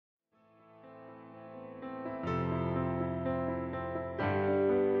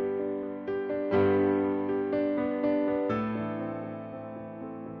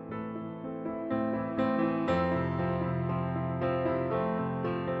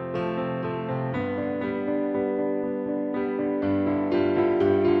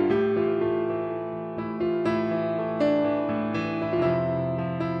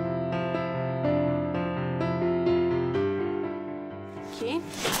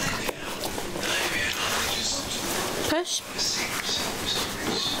Push.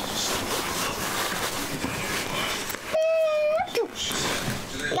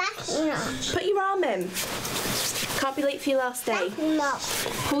 Put your arm in. Can't be late for your last day. No.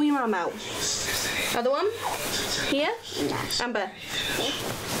 Pull your arm out. Other one? Here? Amber.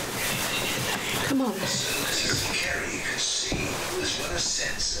 Come on. Kerry could see as well as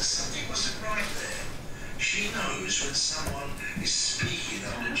sense that something wasn't right there. She knows when someone is speaking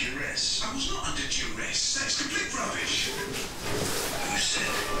under duress. I was not under duress. That's complete rubbish. Who said it?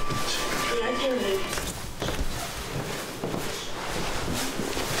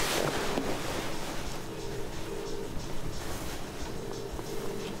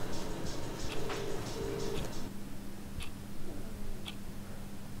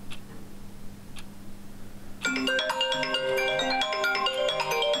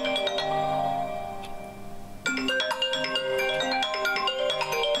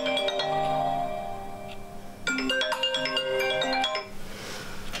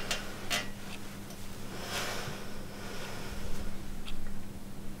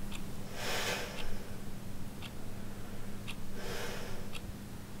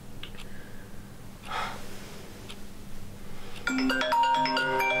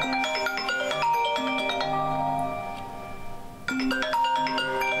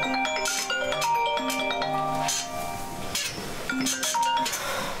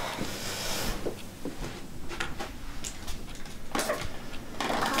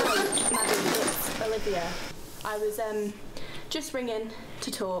 Olivia. I was just ringing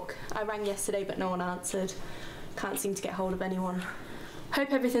to talk. I rang yesterday but no one answered. Can't seem to get hold of anyone.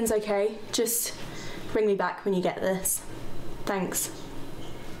 Hope everything's okay. Just ring me back when you get this. Thanks.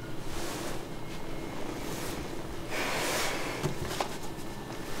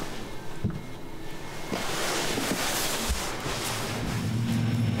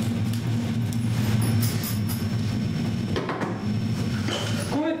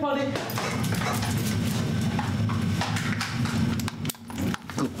 Come here, Polly.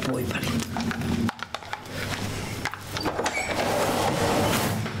 Good boy, Polly.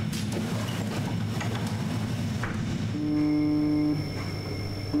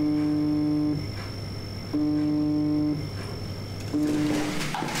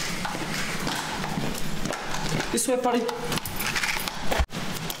 This way, Polly.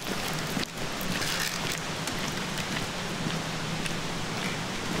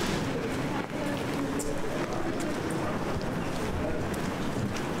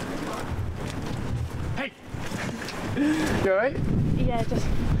 Hey! You alright? Yeah, just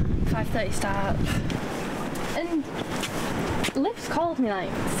 5:30 start. And Liv's called me like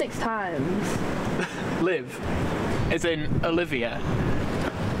 6 times. Liv? As in Olivia?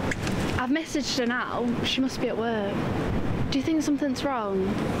 I've messaged her now. She must be at work. Do you think something's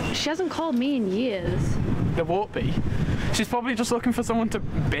wrong? She hasn't called me in years. There won't be. She's probably just looking for someone to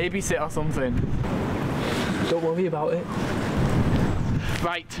babysit or something. Don't worry about it.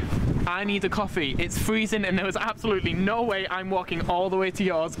 Right, I need a coffee. It's freezing and there is absolutely no way I'm walking all the way to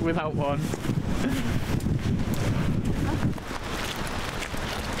yours without one.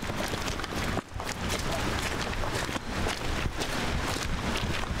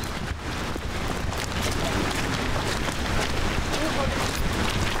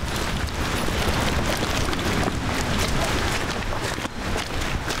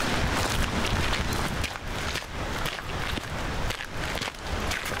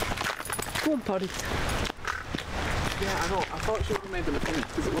 Come on, Polly. Yeah, I know. I thought she would have made them attend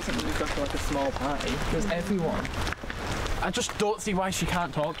because it wasn't exactly like a small party. It was everyone. I just don't see why she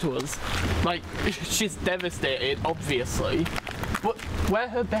can't talk to us. Like, she's devastated, obviously. But we're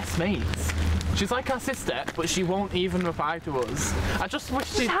her best mates. She's like our sister, but she won't even reply to us. I just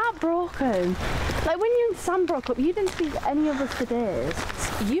wish She's heartbroken. Like when you and Sam broke up, you didn't speak to any of us for days.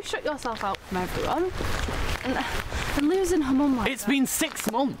 You shut yourself out from everyone. And losing her mum like It's been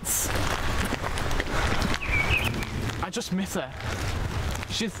 6 months. I just miss her.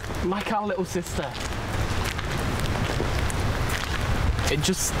 She's like our little sister. It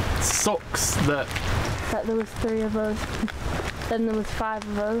just sucks that there was 3 of us, then there was 5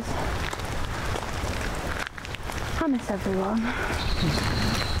 of us. I miss everyone.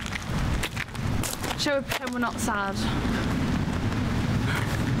 Shall we pretend we're not sad?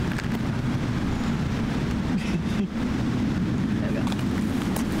 There we go.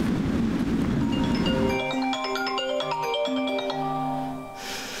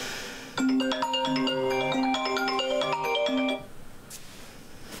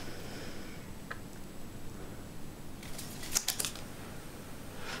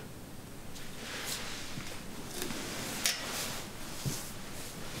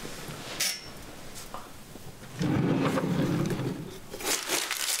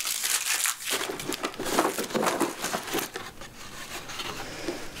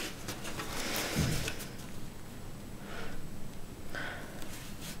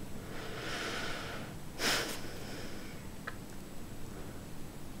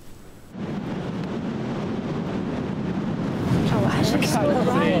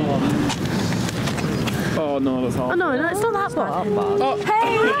 talk. Oh no, it's not that bad. Oh,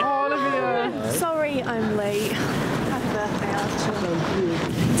 Hey! oh, Olivia! Sorry, I'm late. Happy birthday,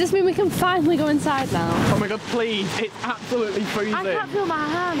 Archie. Does this mean we can finally go inside now? Oh my god, please! It's absolutely freezing. I can't feel my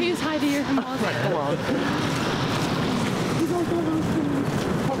hand. Who's hiding your hand? Right, come on.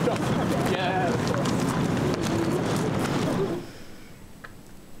 Yeah.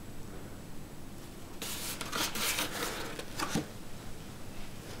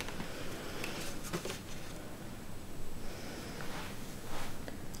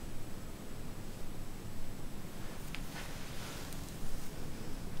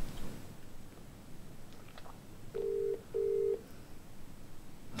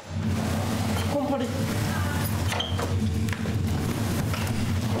 Come on, buddy.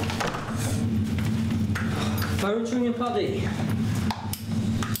 Phone's ringing, Paddy.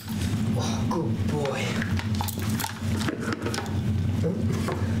 Oh, good boy.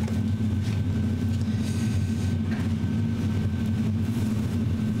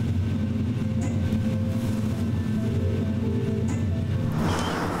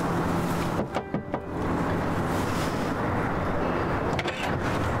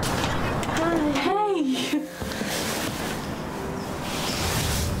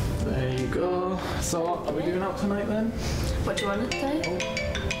 There you go. So, are we going out tonight then? What do you want to say?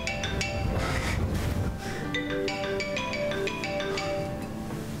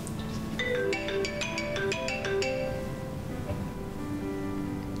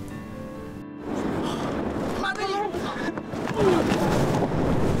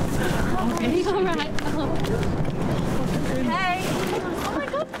 Okay, alright. Hey! Oh my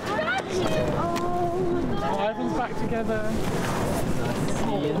god, Archie! Oh my god. Oh, everyone's back together.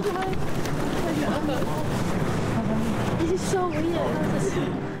 This is so weird.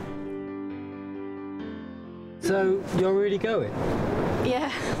 So, you're really going?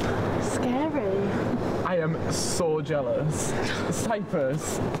 Yeah. Scary. I am so jealous.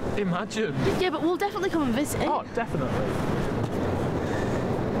 Cyprus, imagine. Yeah, but we'll definitely come and visit. Oh, definitely.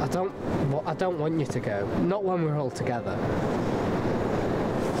 I don't want you to go. Not when we're all together.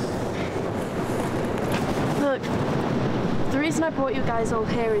 Look, the reason I brought you guys all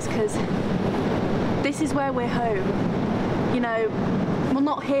here is because this is where we're home. You know, well,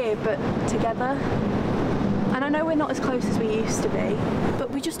 not here, but together. And I know we're not as close as we used to be,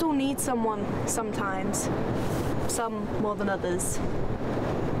 but we just all need someone sometimes. Some more than others.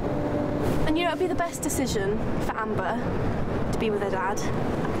 And you know, it'd be the best decision for Amber to be with her dad.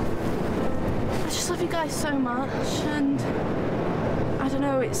 I just love you guys so much, and I don't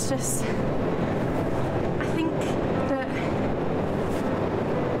know, it's just